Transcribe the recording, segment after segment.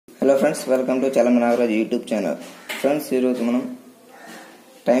Hello friends, welcome to chalamanagaraj YouTube channel. Friends, ee roju manam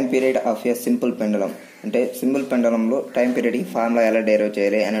time period of a simple pendulum ante simple pendulum lo time period ki formula ela derive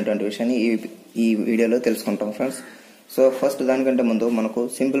cheyali అనేటువంటి విషయాన్ని ఈ వీడియోలో తెలుసుకుంటాం friends. So first దానికంటే ముందు మనకు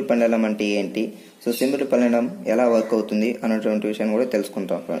simple పెండలం అంటే ఏంటి, సో సింపుల్ పెండలం ఎలా వర్క్ అవుతుంది అనేటువంటి విషయాన్ని కూడా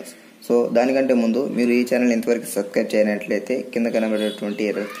తెలుసుకుంటాం ఫ్రెండ్స్. సో దానికంటే ముందు మీరు ఈ ఛానల్ ఇంతవరకు సబ్స్క్రైబ్ చేయనట్లయితే కింద కనబడేటువంటి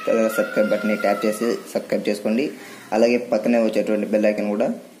సబ్స్క్రైబ్ బటన్ని ట్యాప్ చేసి సబ్స్క్రైబ్ చేసుకోండి. అలాగే పక్కనే వచ్చేటువంటి బెల్ ఐకాన్ కూడా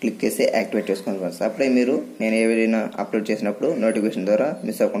క్లిక్ చేసి యాక్టివేట్ చేసుకోండి ఫ్రెండ్స్. అప్పుడే మీరు నేను ఏదైనా అప్లోడ్ చేసినప్పుడు నోటిఫికేషన్ ద్వారా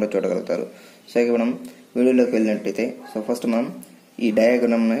మిస్ అవ్వకుండా చూడగలుగుతారు. సో ఇక మనం వీడియోలోకి వెళ్ళినట్లయితే, సో ఫస్ట్ మనం ఈ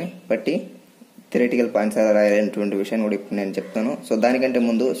డయాగ్రామ్ని బట్టి థియరిటికల్ పాయింట్స్ ఎలా రాయాలనేటువంటి విషయాన్ని కూడా ఇప్పుడు నేను చెప్తాను. సో దానికంటే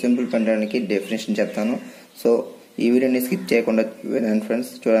ముందు సింపుల్ పెండలానికి డెఫినేషన్ చెప్తాను. సో ఈ వీడియోని స్కిప్ చేయకుండా వినండి ఫ్రెండ్స్,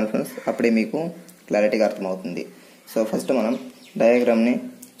 చూడండి ఫ్రెండ్స్, అప్పుడే మీకు క్లారిటీగా అర్థమవుతుంది. సో ఫస్ట్ మనం డయాగ్రామ్ని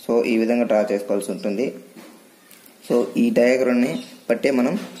సో ఈ విధంగా డ్రా చేసుకోవాల్సి ఉంటుంది. సో ఈ డయాగ్రామ్ని బట్టే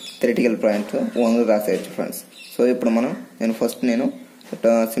మనం థియరిటికల్ పాయింట్స్ ఓన్గా రాసేయచ్చు ఫ్రెండ్స్. సో ఇప్పుడు నేను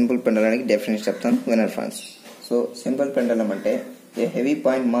సింపుల్ పెండలానికి డెఫినేషన్ చెప్తాను, వినండి ఫ్రెండ్స్. సో సింపుల్ పెండలం అంటే a heavy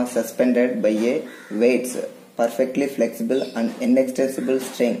point mass suspended by a weights perfectly flexible and inextensible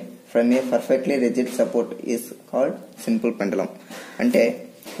string from a perfectly rigid support is called simple pendulum. అంటే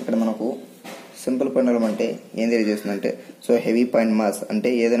ఇక్కడ మనకు సింపుల్ పెండలం అంటే ఏం తెలియజేస్తుందంటే, సో హెవీ పాయింట్ మాస్ అంటే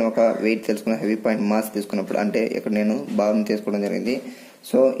ఏదైనా ఒక వెయిట్ తెలుసుకున్న హెవీ పాయింట్ మాస్ తీసుకున్నప్పుడు, అంటే ఇక్కడ నేను భాగం తీసుకోవడం జరిగింది.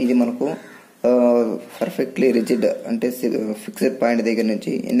 సో ఇది మనకు పర్ఫెక్ట్లీ రిజిడ్ అంటే ఫిక్స్డ్ పాయింట్ దగ్గర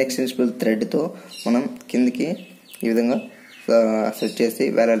నుంచి ఇన్ఎక్స్టెన్సిబుల్ థ్రెడ్తో మనం కిందికి ఈ విధంగా సెట్ చేసి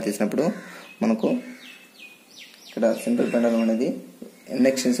వేలాలు తీసినప్పుడు మనకు ఇక్కడ సింపుల్ పెండలం అనేది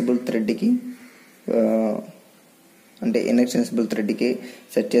ఇన్ఎక్స్టెన్సిబుల్ థ్రెడ్కి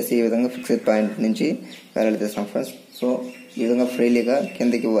సెట్ చేసి ఈ విధంగా ఫిక్స్డ్ పాయింట్ నుంచి వేలాలు తీస్తాం ఫ్రెండ్స్. సో ఈ విధంగా ఫ్రీలీగా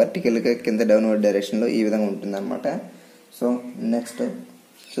కిందకి వర్టికల్గా కింద డౌన్వర్డ్ డైరెక్షన్లో ఈ విధంగా ఉంటుంది అనమాట. సో నెక్స్ట్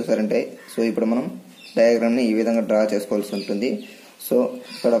చూసారంటే, సో ఇప్పుడు మనం డయాగ్రామ్ని ఈ విధంగా డ్రా చేసుకోవాల్సి ఉంటుంది. సో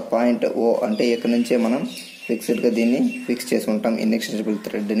ఇక్కడ పాయింట్ ఓ అంటే ఇక్కడ నుంచే మనం ఫిక్స్డ్గా దీన్ని ఫిక్స్ చేసుకుంటాం ఇన్ఎక్స్టెన్సిబుల్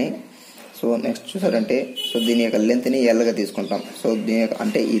థ్రెడ్ని. సో నెక్స్ట్ చూసారంటే, సో దీని యొక్క లెంత్ని ఎల్గా తీసుకుంటాం. సో దీని యొక్క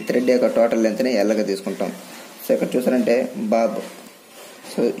అంటే ఈ థ్రెడ్ యొక్క టోటల్ లెంత్ని ఎల్గా తీసుకుంటాం. సో ఇక్కడ చూసారంటే బాబ్,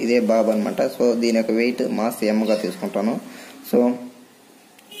 సో ఇదే బాబ్ అనమాట. సో దీని యొక్క వెయిట్ మాస్ ఎంగా తీసుకుంటాను. సో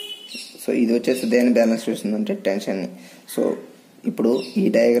ఇది వచ్చేసి దేని బ్యాలెన్స్ చేస్తుందంటే టెన్షన్ని. సో ఇప్పుడు ఈ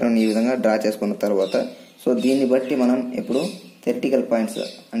డయాగ్రామ్ ఈ విధంగా డ్రా చేసుకున్న తర్వాత, సో దీన్ని బట్టి మనం ఇప్పుడు థియరిటికల్ పాయింట్స్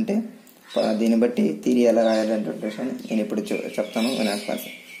అంటే దీన్ని బట్టి థియరీ ఎలా రాయాలంటే విషయాన్ని నేను ఇప్పుడు చెప్తాను, వినండి ఫ్రెండ్స్.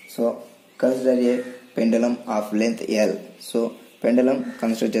 సో కన్సిడర్ ఏ పెండలం ఆఫ్ లెంత్ ఎల్. సో పెండలం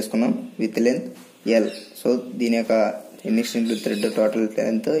కన్సిడర్ చేసుకున్నాం విత్ లెంత్ ఎల్. సో దీని యొక్క ఇన్ఎక్స్టెన్సిబుల్ థ్రెడ్ టోటల్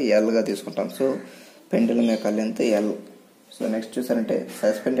లెంత్ ఎల్గా తీసుకుంటాం. సో పెండలం యొక్క లెంత్ ఎల్. సో నెక్స్ట్ చూసారంటే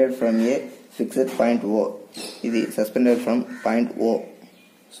suspended from A fixed point ఓ. ఇది suspended from point oh.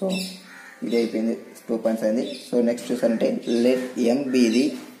 So ఇది అయిపోయింది, 2 పాయింట్స్ అయింది. సో నెక్స్ట్ చూసారంటే let M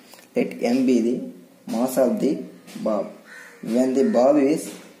be the mass of the bob when the bob is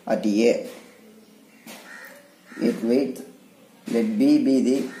at A. It weight let B be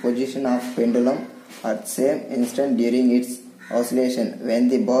the position of pendulum at same instant during its oscillation. When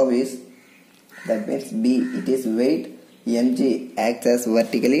the bob is, that means B, it is weight mg acts as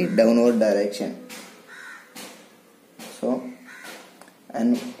vertically downward direction. So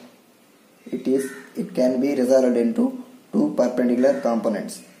and it can be resolved into two perpendicular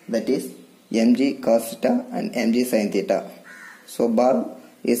components, that is mg cos theta and mg sin theta. So bob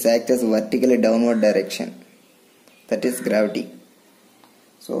is act as vertically downward direction, that is gravity.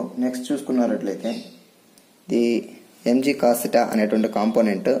 So next చూసుకున్నట్లయితే the mg cos theta అనేటువంటి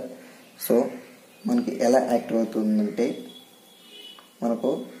component so మనకి ఎలా active అవుతుందంటే, మనకు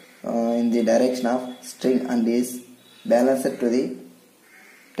in the direction of string and is balanced to the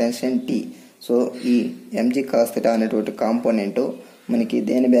tension T. So ఈ mg cos theta అనేటువంటి component మనకి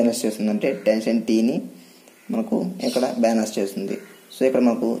దేన్ని బ్యాలెన్స్ చేస్తుందంటే టెన్షన్ టీని మనకు ఇక్కడ బ్యాలెన్స్ చేస్తుంది. సో ఇక్కడ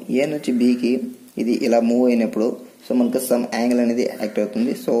మనకు ఏ నుంచి బీకి ఇది ఇలా మూవ్ అయినప్పుడు సో మనకు సమ్ యాంగిల్ అనేది యాక్ట్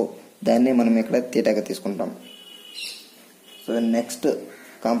అవుతుంది. సో దాన్ని మనం ఇక్కడ థీటాగా తీసుకుంటాం. So next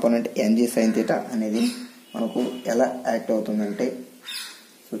component mg sin theta అనేది మనకు ఎలా యాక్ట్ అవుతుందంటే,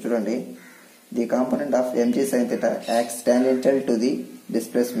 సో చూడండి, the component of mg sin theta acts tangential to the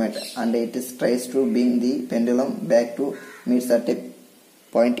displacement and it tries to bring the pendulum back to meets at a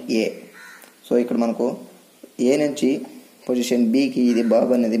point A. So ఇక్కడ మనకు ఏ నుంచి position బికి ఇది Bob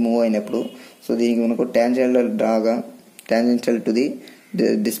అనేది మూవ్ అయినప్పుడు, so దీనికి మనకు టాంజెంటల్ to the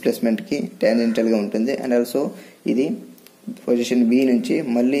డిస్ప్లేస్మెంట్కి టాంజెంటల్గా ఉంటుంది. And also ఇది పొజిషన్ బి నుంచి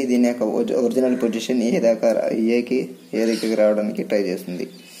మళ్ళీ దీని యొక్క ఒరిజినల్ పొజిషన్ ఏ దగ్గరికి రావడానికి ట్రై చేస్తుంది.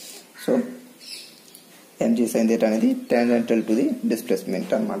 సో mg sin theta అనేది టాంజెంటల్ టు ది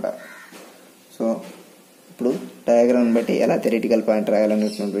డిస్ప్లేస్మెంట్ అన్నమాట. సో ఇప్పుడు డయాగ్రామ్ బట్టి ఎలా థియరిటికల్ పాయింట్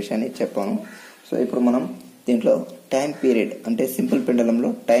రాయాలనేటువంటి విషయాన్ని చెప్పాను. సో ఇప్పుడు మనం దీంట్లో టైం పీరియడ్ అంటే సింపుల్ పెండలంలో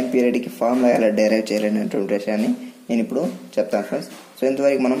టైం పీరియడ్కి ఫార్ములా ఎలా డెరైవ్ చేయాలనేటువంటి విషయాన్ని నేను ఇప్పుడు చెప్తాను ఫ్రెండ్స్. సో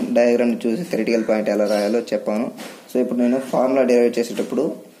ఇంతవరకు మనం డయాగ్రామ్ని చూసి థియరిటికల్ పాయింట్ ఎలా రాయాలో చెప్పాను. సో ఇప్పుడు నేను ఫార్ములా డెరైవ్ చేసేటప్పుడు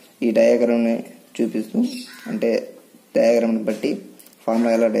ఈ డయాగ్రామ్ని చూపిస్తూ అంటే డయాగ్రామ్ని బట్టి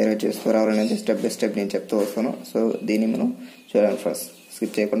ఫార్ములా ఎలా డెరైవ్ చేసుకోవాలనేది స్టెప్ బై స్టెప్ నేను చెప్తూ వస్తాను. సో దీన్ని మనం చూడండి ఫ్రెండ్స్,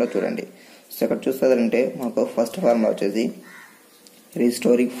 స్కిప్ చేయకుండా చూడండి. సో ఇక్కడ చూస్తారంటే మనకు ఫస్ట్ ఫార్ములా వచ్చేసి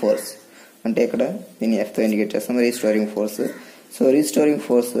రీస్టోరింగ్ ఫోర్స్, అంటే ఇక్కడ దీన్ని ఎఫ్తో ఇండికేట్ చేస్తాం restoring force. So restoring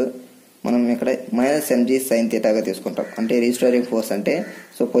force మనం ఇక్కడ -mg sin థీటాగా తీసుకుంటాం. అంటే రీస్టోరింగ్ ఫోర్స్ అంటే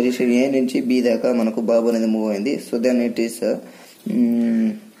సో పొజిషన్ ఏ నుంచి బి దాకా మనకు బాబు అనేది మూవ్ అయింది. సో దెన్ ఇట్ ఈస్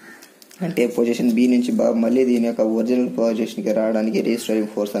అంటే పొజిషన్ బి నుంచి బాబు మళ్ళీ దీని యొక్క ఒరిజినల్ పొజిషన్కి రావడానికి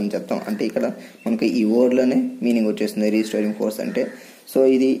రీస్టోరింగ్ ఫోర్స్ అని చెప్తాం. అంటే ఇక్కడ మనకి ఈ వర్డ్లోనే మీనింగ్ వచ్చేస్తుంది రీస్టోరింగ్ ఫోర్స్ అంటే. సో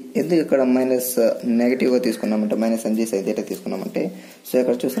ఇది ఎందుకు ఇక్కడ నెగటివ్గా తీసుకున్నామంటే -mg sin థీటా తీసుకున్నామంటే సో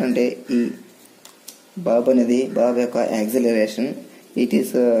ఇక్కడ చూసారంటే ఈ బాబు అనేది బాబు యొక్క acceleration it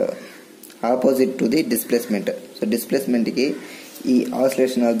is opposite to the displacement. So డిస్ప్లేస్మెంట్కి ఈ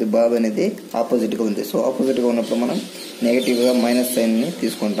ఆసిలేషన్ ఆఫ్ ది బాబ్ అనేది ఆపోజిట్గా ఉంది. సో ఆపోజిట్గా ఉన్నప్పుడు మనం నెగటివ్గా మైనస్ సైన్ని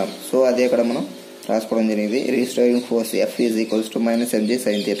తీసుకుంటాం. సో అదే ఇక్కడ మనం రాసుకోవడం జరిగింది. Restoring force F is equals to -mg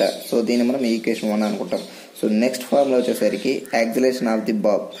sin theta. So దీన్ని మనం ఈక్వేషన్ 1 అనుకుంటాం. సో నెక్స్ట్ ఫార్ములా వచ్చేసరికి acceleration of the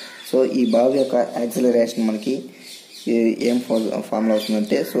Bob. So ఈ బాబ్ యొక్క యాక్సిలరేషన్ మనకి ఏం ఫార్ములా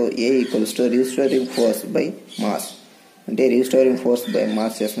వస్తుందంటే so A equals to restoring force by mass. అంటే రీస్టోరింగ్ ఫోర్స్ బై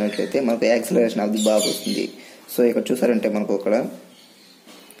మాస్ చేసినట్లయితే మనకు యాక్సిలరేషన్ ఆఫ్ ది బాబ్ వస్తుంది. సో ఇక్కడ చూసారంటే మనకు ఇక్కడ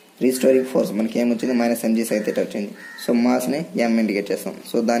రీస్టోరింగ్ ఫోర్స్ మనకి ఏమొచ్చింది -mg sin థీటా వచ్చింది. సో మాస్ని m ఇండికేట్ చేస్తాం.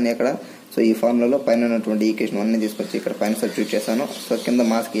 సో దాన్ని అక్కడ సో ఈ ఫార్ములాలో పైన ఉన్నటువంటి ఈక్వేషన్ 1ని తీసుకొచ్చి ఇక్కడ పైన సబ్స్టిట్యూట్ చేశాను. సో కింద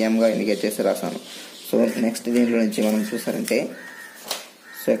మాస్కి mగా ఇండికేట్ చేసి రాశాను. సో నెక్స్ట్ దీంట్లో నుంచి మనం చూసారంటే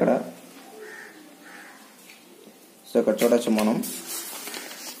సో ఇక్కడ చూడొచ్చు మనం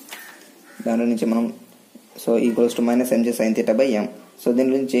దాని నుంచి మనం so equals to -mg sin theta by m. So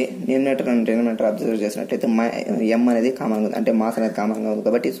దీని నుంచి డినామినేటర్ అబ్జర్వ్ చేసినట్లయితే m అనేది కామన్గా ఉంది, అంటే మాస్ అనేది కామన్గా ఉంది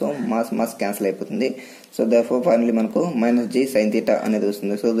కాబట్టి సో మాస్ క్యాన్సిల్ అయిపోతుంది. సో దర్ఫోర్ ఫైనల్లీ మనకు -g sin థీటా అనేది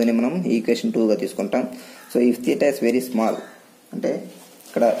వస్తుంది. సో దీన్ని మనం ఈక్వేషన్ 2గా తీసుకుంటాం. So if theta is very small అంటే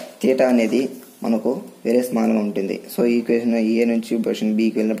ఇక్కడ థీటా అనేది మనకు వెరీ స్మాల్గా ఉంటుంది. సో ఈక్వేషన్ ఏ నుంచి పొజిషన్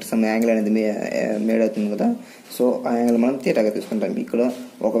బికి వెళ్ళినప్పుడు సమ్ యాంగిల్ అనేది మేడ్ అవుతుంది కదా. సో ఆ యాంగిల్ మనం థీటాగా తీసుకుంటాం. ఇక్కడ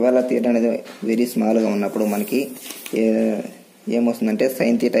ఒకవేళ థీటా అనేది వెరీ స్మాల్గా ఉన్నప్పుడు మనకి ఏమొస్తుందంటే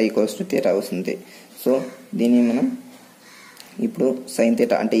sin theta equals to theta వస్తుంది. సో దీన్ని మనం ఇప్పుడు sin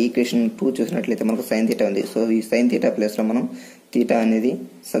థీటా అంటే ఈక్వేషన్ 2 చూసినట్లయితే మనకు sin థీటా ఉంది. సో ఈ sin థీటా ప్లేస్లో మనం థీటా అనేది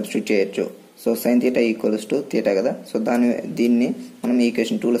సబ్స్టిట్యూట్ చేయొచ్చు. So sin theta equals to theta కదా. సో దీన్ని మనం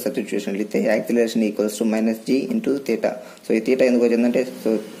ఈక్వేషన్ 2లో సబ్స్టిట్యూట్ చేసినట్లయితే acceleration equals to -g into theta. So ఈ థీటా ఎందుకు వచ్చిందంటే సో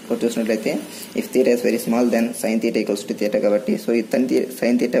చూసినట్లయితే if theta is very small then sin theta equals to theta కాబట్టి సో ఈ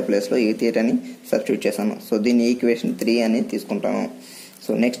sin థీటా ప్లేస్లో ఈ థీటాని సబ్స్టిట్యూట్ చేశాను. సో దీన్ని ఈక్వేషన్ 3 అని తీసుకుంటాను.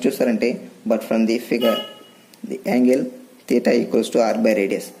 సో నెక్స్ట్ చూసారంటే but from the figure the angle theta equals to r by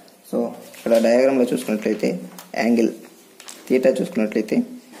radius. So ఇక్కడ డయాగ్రామ్లో చూసుకున్నట్లయితే యాంగిల్ థీటా చూసుకున్నట్లయితే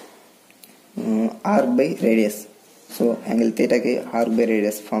r by radius. So angle థీటాకి r by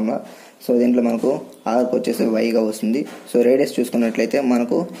radius formula. So దీంట్లో మనకు ఆర్కి వచ్చేసి వైగా వస్తుంది. సో రేడియస్ చూసుకున్నట్లయితే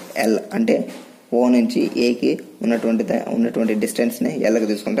మనకు l అంటే O నుంచి ఏకి ఉన్నటువంటి డిస్టెన్స్ని ఎల్గా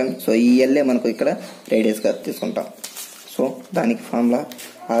తీసుకుంటాం. సో ఈ ఎల్ఏ మనకు ఇక్కడ రేడియస్గా తీసుకుంటాం. సో దానికి formula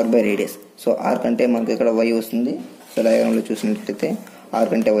r by radius. So r కంటే మనకు ఇక్కడ y వస్తుంది. సో డయాగ్రామ్లో చూసినట్లయితే r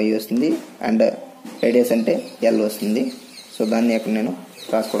కంటే y వస్తుంది అండ్ రేడియస్ అంటే l వస్తుంది. సో దాన్ని అక్కడ నేను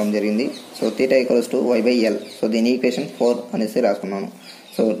రాసుకోవడం జరిగింది. So theta equals to y by l. So దీని ఈక్వేషన్ 4 అనేసి రాసుకున్నాను.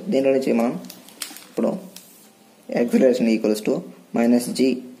 సో దీనిలో నుంచి మనం ఇప్పుడు acceleration equals to -g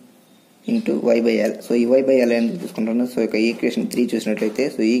into y by l. So ఈ y బై l అనేది తీసుకుంటాను. సో ఇక ఈక్వేషన్ 3 చూసినట్లయితే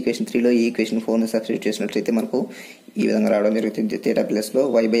సో ఈ ఈక్వేషన్ 3లో ఈ ఈక్వేషన్ 4ని సబ్స్టిట్యూట్ చేసినట్లయితే మనకు ఈ విధంగా రావడం జరుగుతుంది. థీటా ప్లస్లో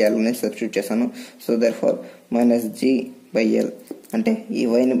y బై l ని సబ్స్టిట్యూట్ చేశాను. So therefore -g by l అంటే ఈ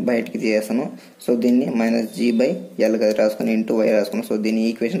వైని బయటికి తీసేస్తాను. సో దీన్ని -g బై ఎల్గా రాసుకుని ఇంటూ y రాసుకున్నాను. సో దీన్ని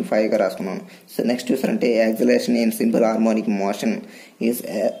ఈక్వేషన్ 5గా రాసుకున్నాను. సో నెక్స్ట్ చూసారంటే acceleration in simple harmonic motion is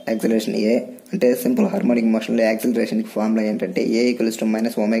acceleration ఏ. అంటే సింపుల్ హార్మోనిక్ మోషన్లో యాక్సిలరేషన్కి ఫార్ములా ఏంటంటే a equals to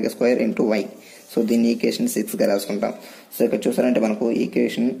 -ω² into y. So దీన్ని ఈక్వేషన్ 6గా రాసుకుంటాం. సో ఇక్కడ చూసారంటే మనకు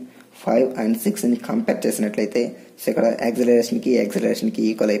ఈక్వేషన్ 5 అండ్ 6ని కంపేర్ చేసినట్లయితే సో ఇక్కడ యాక్సిలరేషన్కి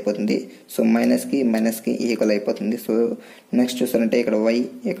ఈక్వల్ అయిపోతుంది. సో మైనస్కి ఈక్వల్ అయిపోతుంది. సో నెక్స్ట్ చూసారంటే ఇక్కడ y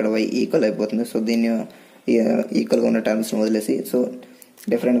ఈక్వల్ అయిపోతుంది. సో దీన్ని ఈక్వల్గా ఉన్న టర్మ్స్ని వదిలేసి సో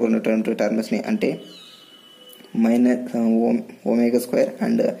డిఫరెంట్గా ఉన్నటువంటి టర్మ్స్ని అంటే -ω²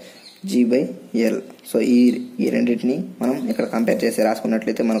 అండ్ G/L. సో ఈ రెండింటిని మనం ఇక్కడ కంపేర్ చేసి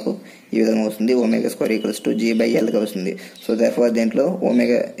రాసుకున్నట్లయితే మనకు ఈ విధంగా వస్తుంది. Omega square equals to G/L గా వస్తుంది. సో దేర్ఫోర్ దీంట్లో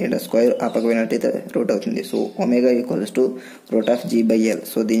ఒమేగా స్క్వేర్ ఆ పక్క పోయినట్లయితే రూట్ అవుతుంది. So omega equals to root of G/L.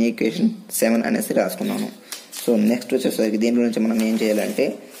 So దీని ఈక్వేషన్ 7 అనేసి రాసుకున్నాను. సో నెక్స్ట్ వచ్చేసరికి దీంట్లో నుంచి మనం ఏం చేయాలంటే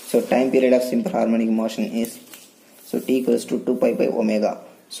so time period of simple harmonic motion is so T equals to 2π/ఒమేగా.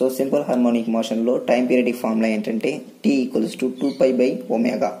 So simple harmonic మోషన్లో టైం పీరియడిక్ ఫార్ములా ఏంటంటే T ఈక్వల్స్ టు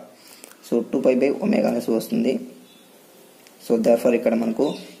 2π/ఒమేగా. సో 2π/ఒమేగా అనేసి వస్తుంది. సో దేర్ఫోర్ ఇక్కడ మనకు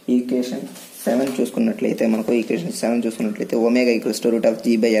ఈక్వేషన్ 7 చూసుకున్నట్లయితే omega equals to root of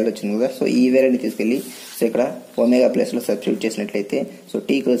G/L వచ్చింది కదా. So ఈ వేరేని తీసుకెళ్ళి సో ఇక్కడ ఒమేగా ప్లేస్లో సబ్స్టిట్యూట్ చేసినట్లయితే so T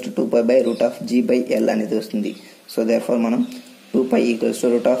equals to 2π/రూట్ of G/L అనేది వస్తుంది. సో దేర్ఫోర్ మనం 2π equals to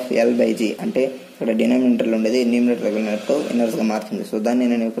root of L/G అంటే ఇక్కడ డినామినేటర్లో ఉండేది న్యూమినేటర్ వెళ్ళినట్టు ఇన్నర్స్గా మారుతుంది. సో దాన్ని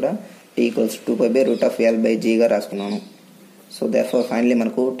నేను ఇక్కడ T ఈక్వల్స్ 2π/రూట్ ఆఫ్ L/Gగా రాసుకున్నాను. సో దేర్ఫోర్ ఫైనలీ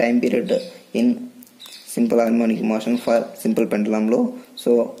మనకు time period in simple harmonic motion for simple పెండులంలో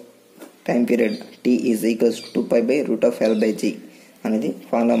so time period T is equals to 2π/రూట్ of L/G అనేది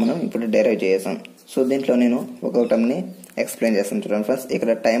ఫార్ములా మనం ఇప్పుడు డెరైవ్ చేసాం. సో దీంట్లో నేను ఒక టర్మ్ని ఎక్స్ప్లెయిన్ చేస్తాను చూడండి ఫ్రెండ్స్.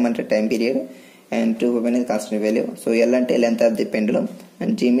 ఇక్కడ టైం అంటే టైం పీరియడ్ అండ్ 2π అనేది కాన్స్టెంట్ వాల్యూ. సో L అంటే length of the pendulum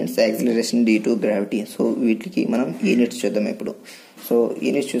and G means acceleration due to gravity. So వీటికి మనం యూనిట్స్ చూద్దాం ఇప్పుడు. సో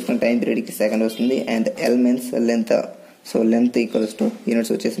యూనిట్స్ చూసుకున్న టైం పీరియడ్కి సెకండ్ వస్తుంది and L means length. So length equals to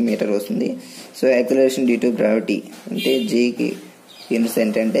units వచ్చేసి metre వస్తుంది. So acceleration due to gravity అంటే Gకి units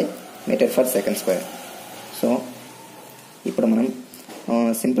ఏంటంటే metre for second square. So ఇప్పుడు మనం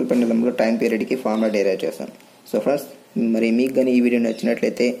సింపుల్ పెండులంలో టైం పీరియడ్కి ఫార్ములా డెరైవ్ చేస్తాం. సో ఫ్రెండ్స్ మరి మీకు కానీ ఈ వీడియో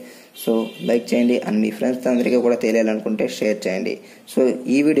నచ్చినట్లయితే సో లైక్ చేయండి అండ్ మీ ఫ్రెండ్స్ అందరికీ కూడా తెలియాలనుకుంటే షేర్ చేయండి. సో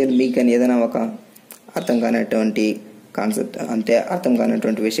ఈ వీడియోలో మీకు కానీ ఏదైనా ఒక అర్థం కానటువంటి కాన్సెప్ట్ అంటే అర్థం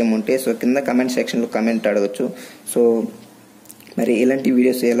కానటువంటి విషయం ఉంటే సో కింద కమెంట్ సెక్షన్లో కమెంట్ అడగచ్చు. సో మరి ఇలాంటి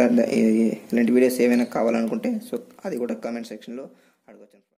వీడియోస్ ఏమైనా కావాలనుకుంటే సో అది కూడా కమెంట్ సెక్షన్లో అడగచ్చు.